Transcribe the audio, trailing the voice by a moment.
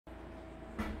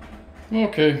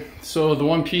Okay, so the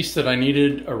one piece that I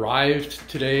needed arrived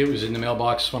today. It was in the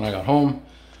mailbox when I got home.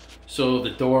 So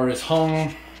the door is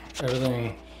hung.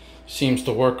 Everything seems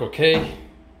to work okay.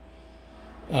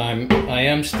 I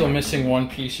am still missing one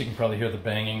piece. You can probably hear the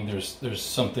banging. There's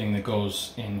something that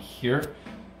goes in here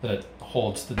that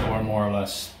holds the door more or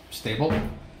less stable.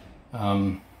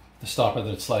 The stopper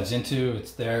that it slides into,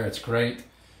 it's there, it's great.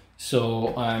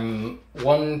 So I'm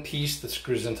one piece that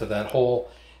screws into that hole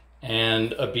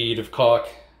and a bead of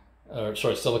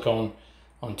silicone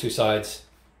on two sides.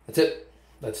 That's it.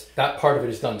 That part of it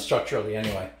is done structurally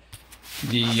anyway.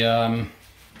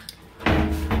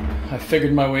 I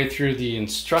figured my way through the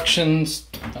instructions.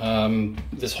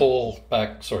 This hole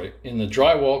in the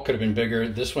drywall could have been bigger.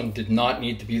 This one did not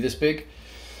need to be this big.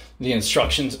 The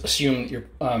instructions assume that you're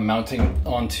mounting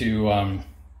onto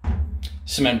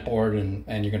cement board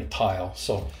and you're going to tile.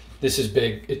 So this is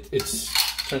big. It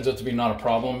turns out to be not a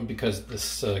problem because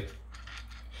this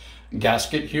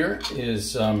gasket here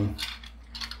is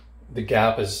the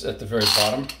gap is at the very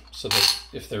bottom, so that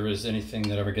if there is anything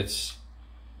that ever gets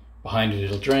behind it,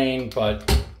 it'll drain, but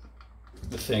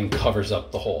the thing covers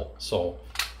up the hole. So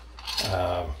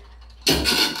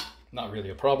not really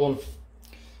a problem.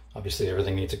 Obviously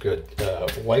everything needs a good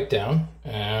wipe down.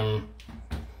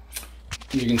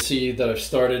 You can see that I've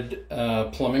started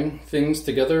plumbing things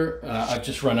together. I've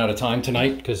just run out of time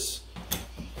tonight because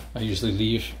I usually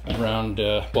leave around,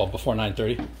 before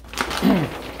 9:30.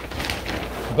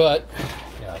 But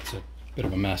yeah, it's a bit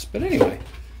of a mess. But anyway,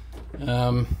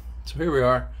 so here we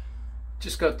are.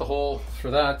 Just got the hole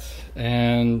for that,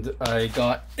 and I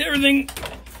got everything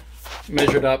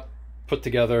measured up, put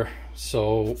together,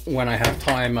 so when I have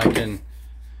time I can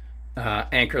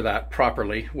anchor that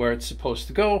properly where it's supposed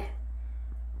to go.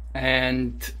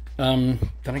 And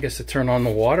then I guess to turn on the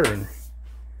water and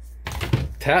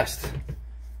test.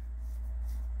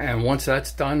 And once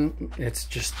that's done, it's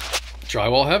just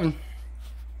drywall heaven.